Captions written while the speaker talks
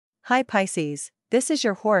Hi Pisces, this is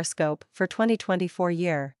your horoscope for 2024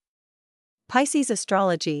 year. Pisces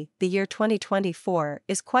astrology, the year 2024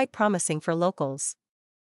 is quite promising for locals.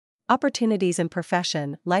 Opportunities in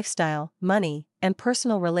profession, lifestyle, money, and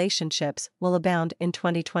personal relationships will abound in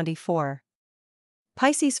 2024.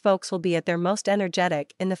 Pisces folks will be at their most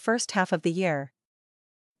energetic in the first half of the year.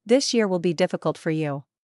 This year will be difficult for you.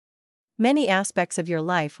 Many aspects of your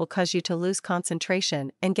life will cause you to lose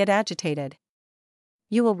concentration and get agitated.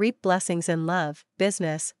 You will reap blessings in love,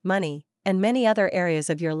 business, money, and many other areas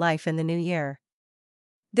of your life in the new year.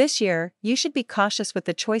 This year, you should be cautious with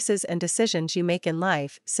the choices and decisions you make in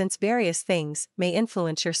life since various things may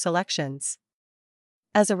influence your selections.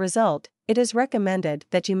 As a result, it is recommended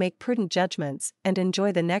that you make prudent judgments and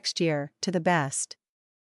enjoy the next year to the best.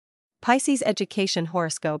 Pisces Education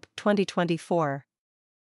Horoscope 2024.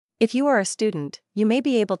 If you are a student, you may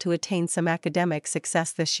be able to attain some academic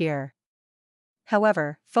success this year.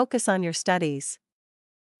 However, focus on your studies.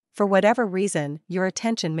 For whatever reason, your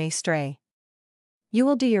attention may stray. You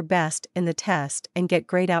will do your best in the test and get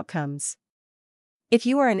great outcomes. If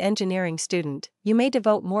you are an engineering student, you may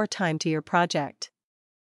devote more time to your project.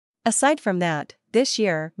 Aside from that, this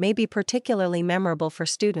year may be particularly memorable for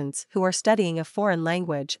students who are studying a foreign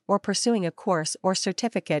language or pursuing a course or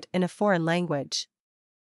certificate in a foreign language.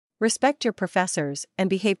 Respect your professors and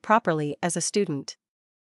behave properly as a student.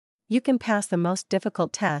 You can pass the most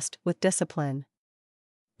difficult test with discipline.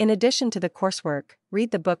 In addition to the coursework,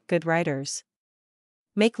 read the book Good Writers.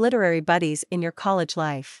 Make literary buddies in your college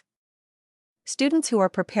life. Students who are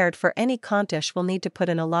prepared for any contest will need to put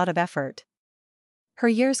in a lot of effort. Her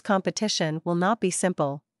year's competition will not be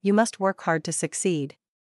simple, you must work hard to succeed.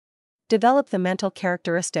 Develop the mental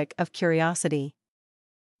characteristic of curiosity.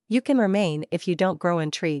 You can remain if you don't grow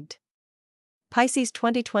intrigued. Pisces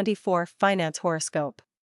 2024 Finance Horoscope.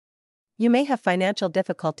 You may have financial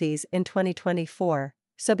difficulties in 2024,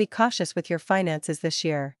 so be cautious with your finances this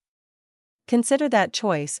year. Consider that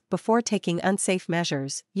choice before taking unsafe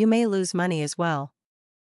measures, you may lose money as well.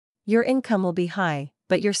 Your income will be high,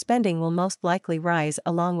 but your spending will most likely rise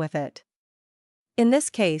along with it. In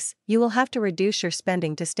this case, you will have to reduce your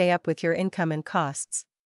spending to stay up with your income and costs.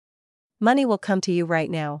 Money will come to you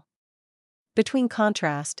right now. Between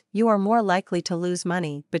contrast, you are more likely to lose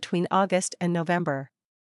money between August and November.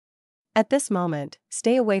 At this moment,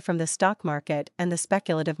 stay away from the stock market and the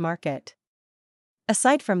speculative market.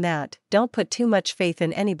 Aside from that, don't put too much faith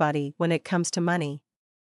in anybody when it comes to money.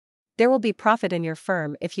 There will be profit in your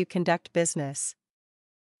firm if you conduct business.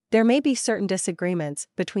 There may be certain disagreements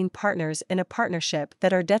between partners in a partnership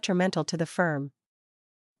that are detrimental to the firm.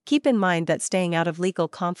 Keep in mind that staying out of legal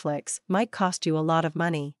conflicts might cost you a lot of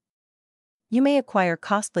money. You may acquire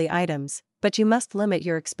costly items, but you must limit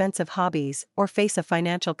your expensive hobbies or face a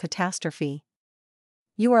financial catastrophe.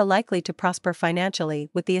 You are likely to prosper financially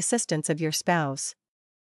with the assistance of your spouse.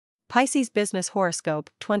 Pisces Business Horoscope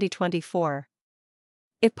 2024.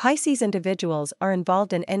 If Pisces individuals are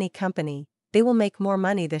involved in any company, they will make more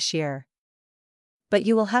money this year. But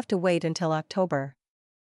you will have to wait until October.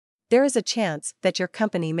 There is a chance that your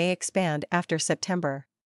company may expand after September.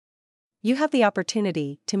 You have the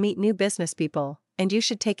opportunity to meet new business people, and you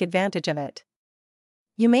should take advantage of it.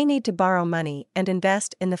 You may need to borrow money and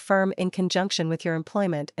invest in the firm in conjunction with your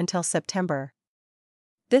employment until September.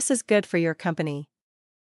 This is good for your company.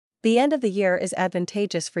 The end of the year is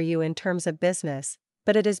advantageous for you in terms of business,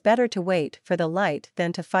 but it is better to wait for the light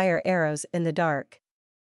than to fire arrows in the dark.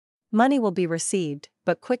 Money will be received,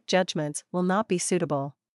 but quick judgments will not be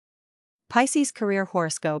suitable. Pisces Career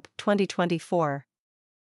Horoscope 2024.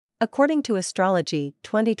 According to Astrology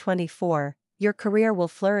 2024, your career will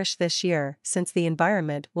flourish this year since the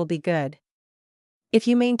environment will be good. If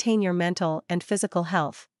you maintain your mental and physical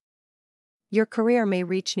health, your career may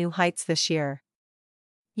reach new heights this year.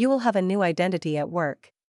 You will have a new identity at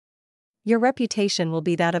work. Your reputation will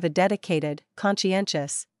be that of a dedicated,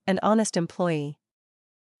 conscientious, and honest employee.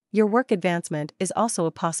 Your work advancement is also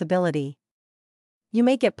a possibility. You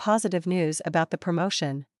may get positive news about the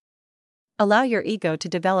promotion. Allow your ego to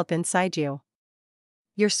develop inside you.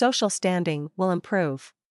 Your social standing will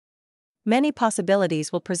improve. Many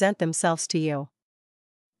possibilities will present themselves to you.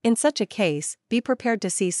 In such a case, be prepared to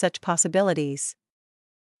seize such possibilities.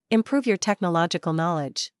 Improve your technological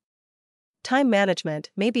knowledge. Time management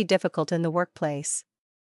may be difficult in the workplace.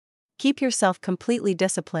 Keep yourself completely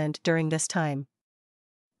disciplined during this time.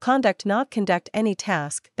 Conduct any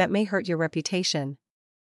task that may hurt your reputation.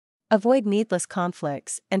 Avoid needless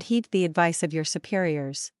conflicts and heed the advice of your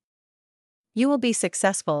superiors. You will be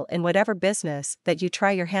successful in whatever business that you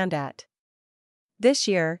try your hand at. This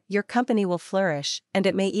year, your company will flourish, and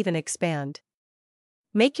it may even expand.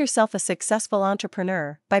 Make yourself a successful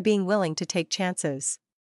entrepreneur by being willing to take chances.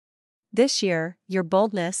 This year, your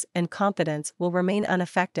boldness and confidence will remain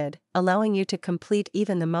unaffected, allowing you to complete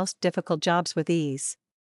even the most difficult jobs with ease.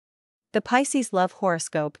 The Pisces Love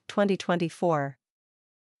Horoscope 2024.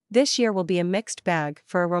 This year will be a mixed bag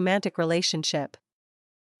for a romantic relationship.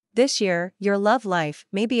 This year, your love life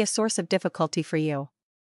may be a source of difficulty for you.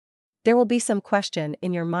 There will be some question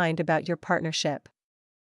in your mind about your partnership.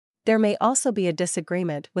 There may also be a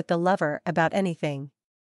disagreement with the lover about anything.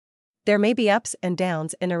 There may be ups and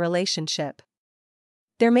downs in a relationship.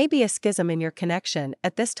 There may be a schism in your connection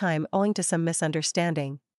at this time owing to some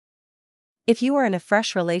misunderstanding. If you are in a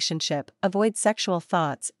fresh relationship, avoid sexual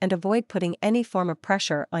thoughts and avoid putting any form of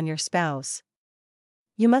pressure on your spouse.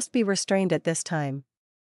 You must be restrained at this time.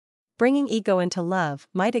 Bringing ego into love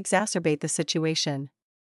might exacerbate the situation.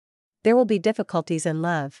 There will be difficulties in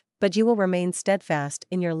love, but you will remain steadfast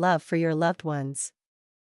in your love for your loved ones.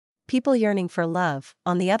 People yearning for love,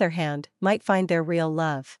 on the other hand, might find their real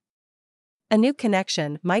love. A new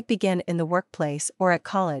connection might begin in the workplace or at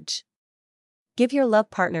college. Give your love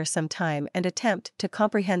partner some time and attempt to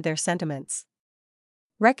comprehend their sentiments.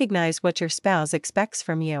 Recognize what your spouse expects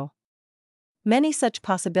from you. Many such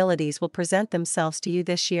possibilities will present themselves to you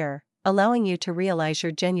this year, allowing you to realize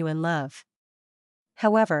your genuine love.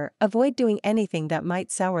 However, avoid doing anything that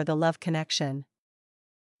might sour the love connection.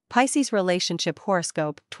 Pisces Relationship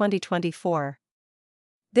Horoscope 2024.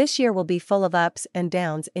 This year will be full of ups and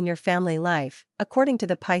downs in your family life, according to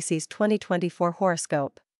the Pisces 2024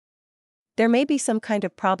 horoscope. There may be some kind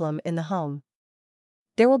of problem in the home.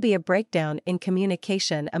 There will be a breakdown in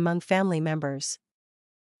communication among family members.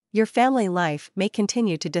 Your family life may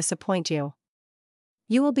continue to disappoint you.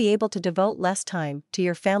 You will be able to devote less time to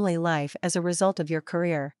your family life as a result of your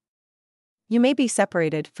career. You may be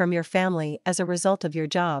separated from your family as a result of your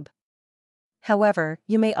job. However,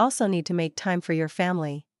 you may also need to make time for your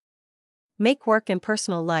family. Make work and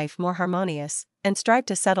personal life more harmonious, and strive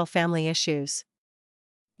to settle family issues.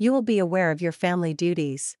 You will be aware of your family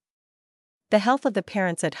duties. The health of the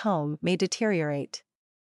parents at home may deteriorate.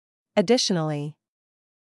 Additionally,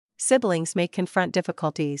 siblings may confront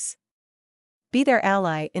difficulties. Be their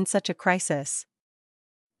ally in such a crisis.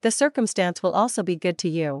 The circumstance will also be good to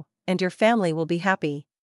you, and your family will be happy.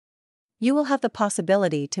 You will have the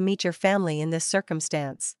possibility to meet your family in this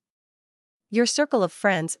circumstance. Your circle of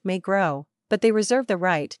friends may grow, but they reserve the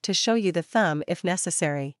right to show you the thumb if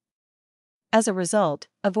necessary. As a result,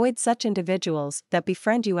 avoid such individuals that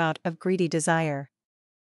befriend you out of greedy desire.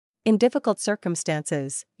 In difficult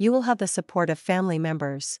circumstances, you will have the support of family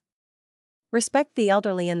members. Respect the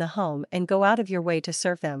elderly in the home and go out of your way to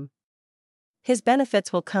serve them. His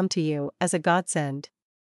benefits will come to you as a godsend.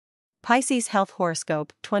 Pisces Health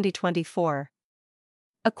Horoscope 2024.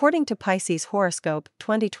 According to Pisces Horoscope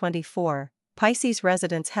 2024, Pisces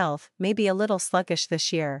residents' health may be a little sluggish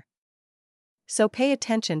this year. So pay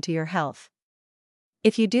attention to your health.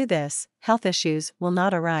 If you do this, health issues will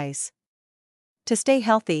not arise. To stay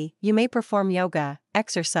healthy, you may perform yoga,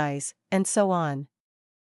 exercise, and so on.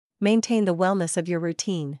 Maintain the wellness of your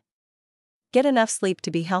routine. Get enough sleep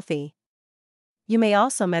to be healthy. You may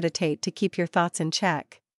also meditate to keep your thoughts in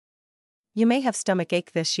check. You may have stomach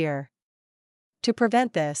ache this year. To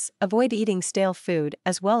prevent this, avoid eating stale food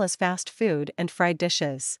as well as fast food and fried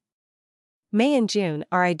dishes. May and June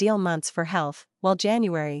are ideal months for health, while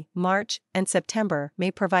January, March, and September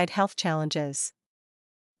may provide health challenges.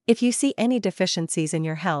 If you see any deficiencies in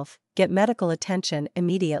your health, get medical attention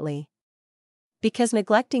immediately. Because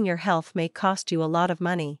neglecting your health may cost you a lot of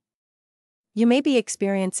money. You may be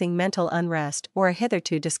experiencing mental unrest or a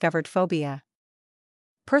hitherto discovered phobia.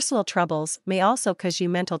 Personal troubles may also cause you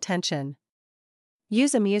mental tension.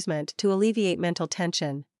 Use amusement to alleviate mental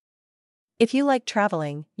tension. If you like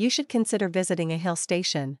traveling, you should consider visiting a hill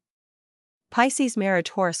station. Pisces Marriage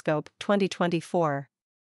Horoscope 2024.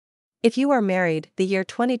 If you are married, the year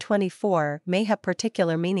 2024 may have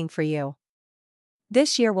particular meaning for you.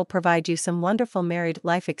 This year will provide you some wonderful married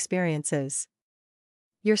life experiences.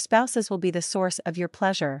 Your spouses will be the source of your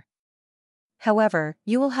pleasure. However,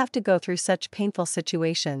 you will have to go through such painful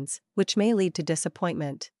situations, which may lead to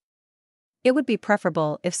disappointment. It would be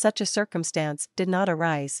preferable if such a circumstance did not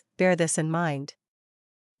arise, bear this in mind.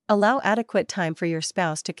 Allow adequate time for your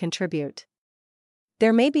spouse to contribute.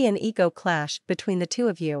 There may be an ego clash between the two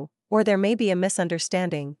of you, or there may be a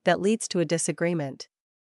misunderstanding that leads to a disagreement.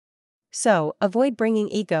 So, avoid bringing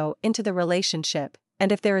ego into the relationship,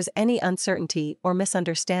 and if there is any uncertainty or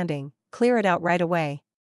misunderstanding, clear it out right away.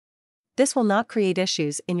 This will not create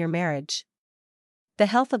issues in your marriage. The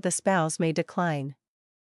health of the spouse may decline.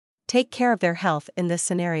 Take care of their health in this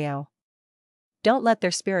scenario. Don't let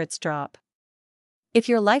their spirits drop. If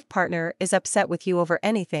your life partner is upset with you over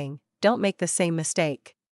anything, don't make the same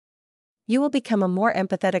mistake. You will become a more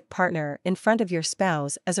empathetic partner in front of your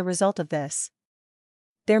spouse as a result of this.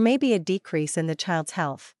 There may be a decrease in the child's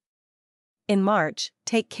health. In March,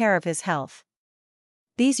 take care of his health.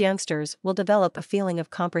 These youngsters will develop a feeling of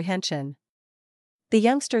comprehension. The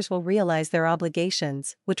youngsters will realize their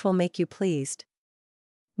obligations, which will make you pleased.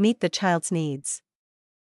 Meet the child's needs.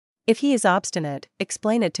 If he is obstinate,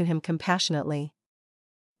 explain it to him compassionately.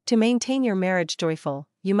 To maintain your marriage joyful,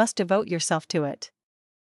 you must devote yourself to it.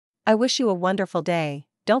 I wish you a wonderful day.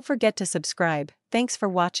 Don't forget to subscribe. Thanks for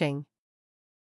watching.